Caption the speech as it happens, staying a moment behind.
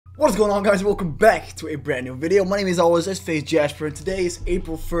What is going on, guys? Welcome back to a brand new video. My name is always FaZeJasper, and today is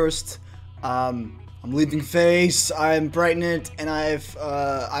April 1st. I'm leaving FaZe, I'm pregnant, and I'm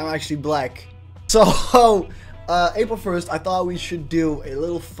actually black. So, April 1st, I thought we should do a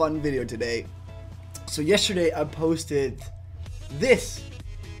little fun video today. So yesterday I posted this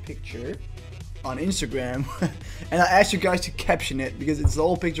picture on Instagram, and I asked you guys to caption it because it's the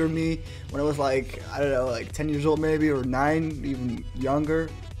whole picture of me when I was like, I don't know, like 10 years old maybe, or 9, even younger.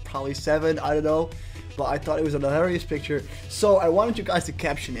 Probably 7, I don't know, but I thought it was a hilarious picture, so I wanted you guys to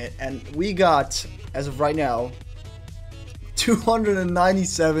caption it, and we got, as of right now,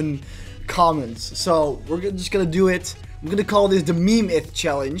 297 comments. So we're just gonna do it. I'm gonna call this the Meme-It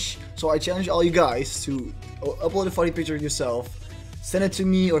Challenge. So I challenge all you guys to upload a funny picture of yourself, send it to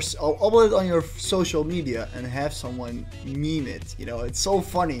me, or upload it on your social media and have someone meme it. You know, it's so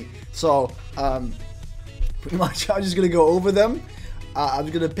funny. So pretty much I'm just gonna go over them. I'm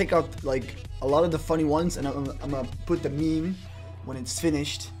just gonna pick out like a lot of the funny ones, and I'm gonna put the meme when it's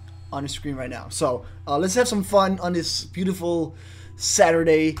finished on the screen right now. So let's have some fun on this beautiful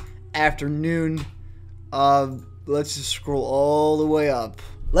Saturday afternoon. Let's just scroll all the way up.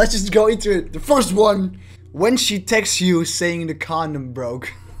 Let's just go into it. The first one: when she texts you saying the condom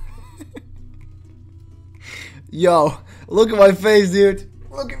broke. Yo, look at my face, dude.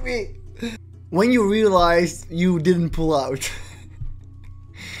 Look at me. When you realized you didn't pull out.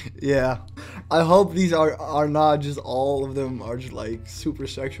 Yeah, I hope these are not just all of them are just like super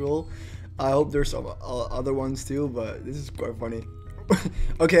sexual. I hope there's some other ones too, but this is quite funny.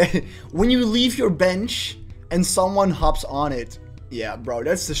 Okay, when you leave your bench and someone hops on it. Yeah, bro,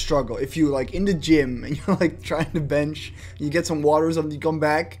 that's the struggle. If you like in the gym and you're like trying to bench, you get some water or something, you come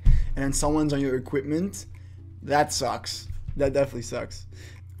back and then someone's on your equipment, that sucks. That definitely sucks.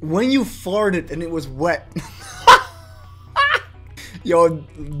 When you farted and it was wet. Yo,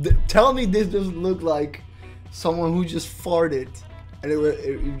 tell me this doesn't look like someone who just farted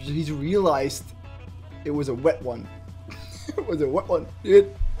and he's realized it was a wet one. It was a wet one,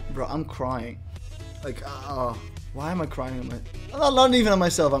 dude. Bro, I'm crying. Like, why am I crying? Not even on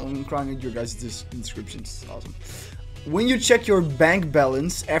myself. I'm crying at your guys' descriptions. Awesome. When you check your bank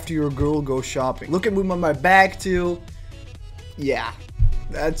balance after your girl goes shopping. Look at my bag too. Yeah,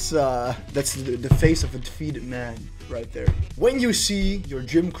 that's the face of a defeated man. Right there. When you see your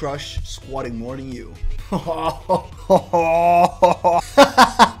gym crush squatting more than you.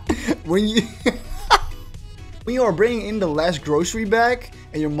 when you are bringing in the last grocery bag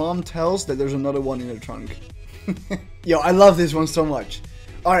and your mom tells that there's another one in the trunk. Yo, I love this one so much.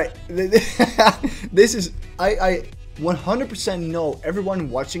 Alright, this is, I 100% know everyone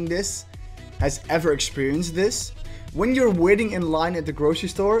watching this has ever experienced this. When you're waiting in line at the grocery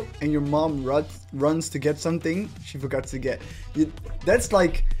store and your mom runs to get something she forgot to get. That's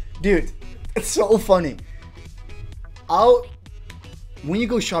like, dude, it's so funny. When you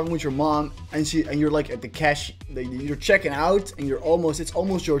go shopping with your mom and you're like at the cash, you're checking out and it's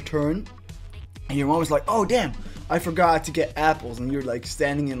almost your turn, and your mom is like, oh damn, I forgot to get apples, and you're like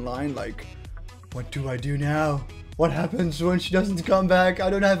standing in line like, what do I do now? What happens when she doesn't come back? I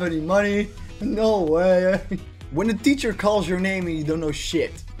don't have any money. No way. When the teacher calls your name and you don't know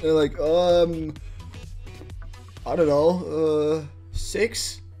shit. They're like, I don't know,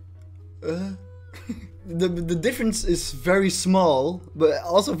 6? The difference is very small, but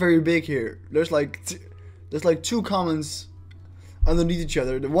also very big here. There's like 2 comments underneath each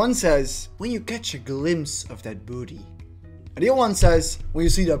other. The one says, when you catch a glimpse of that booty. And the other one says, when you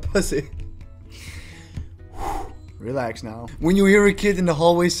see that pussy. Relax now. When you hear a kid in the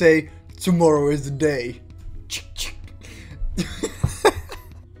hallway say, tomorrow is the day.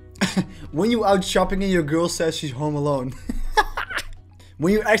 When you out shopping and your girl says she's home alone.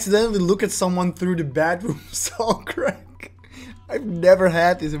 When you accidentally look at someone through the bathroom stall crack. I've never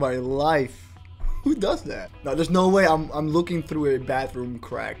had this in my life. Who does that? No, there's no way I'm looking through a bathroom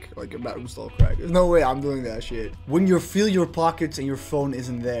crack, like a bathroom stall crack. There's no way I'm doing that shit. When you feel your pockets and your phone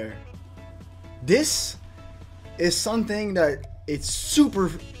isn't there. This is something that it's super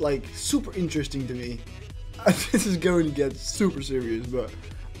interesting to me. This is going to get super serious, but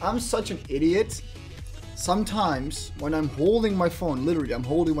I'm such an idiot. Sometimes when I'm holding my phone, literally I'm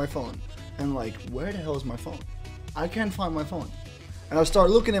holding my phone, and like, where the hell is my phone? I can't find my phone. And I start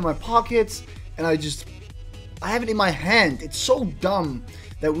looking in my pockets, and I have it in my hand. It's so dumb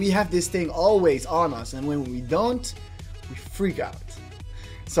that we have this thing always on us, and when we don't, we freak out.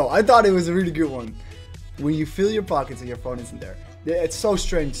 So I thought it was a really good one. When you feel your pockets and your phone isn't there. It's so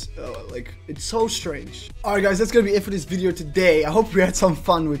strange, it's so strange. Alright guys, that's gonna be it for this video today. I hope you had some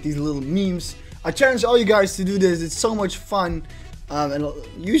fun with these little memes. I challenge all you guys to do this, it's so much fun. And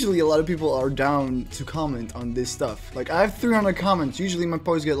usually a lot of people are down to comment on this stuff. Like, I have 300 comments. Usually my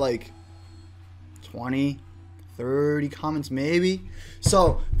posts get like 20, 30 comments maybe.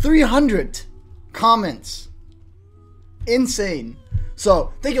 So 300 comments. Insane.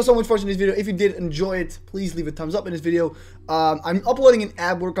 So thank you so much for watching this video. If you did enjoy it, please leave a thumbs up in this video. I'm uploading an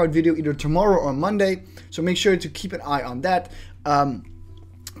ab workout video either tomorrow or Monday, so make sure to keep an eye on that.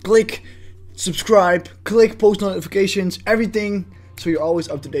 Click subscribe, click post notifications, everything, so you're always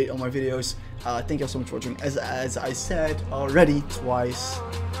up to date on my videos. Thank you so much for watching. As I said already twice,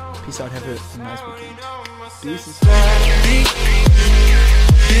 peace out, have a nice weekend. Peace.